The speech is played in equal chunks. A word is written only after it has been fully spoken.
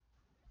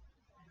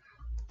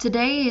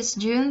Today is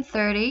June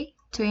 30,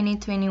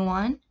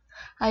 2021.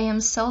 I am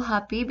so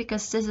happy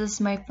because this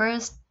is my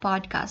first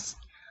podcast.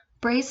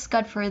 Praise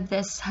God for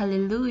this.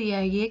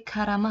 Hallelujah. Ye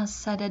karama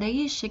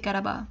sadadai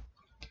shikaraba.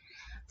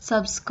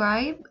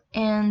 Subscribe,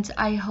 and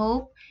I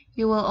hope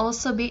you will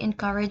also be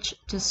encouraged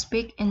to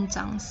speak in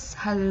tongues.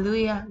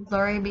 Hallelujah.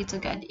 Glory be to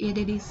God.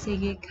 Ididi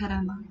sige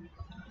karama.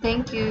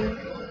 Thank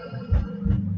you.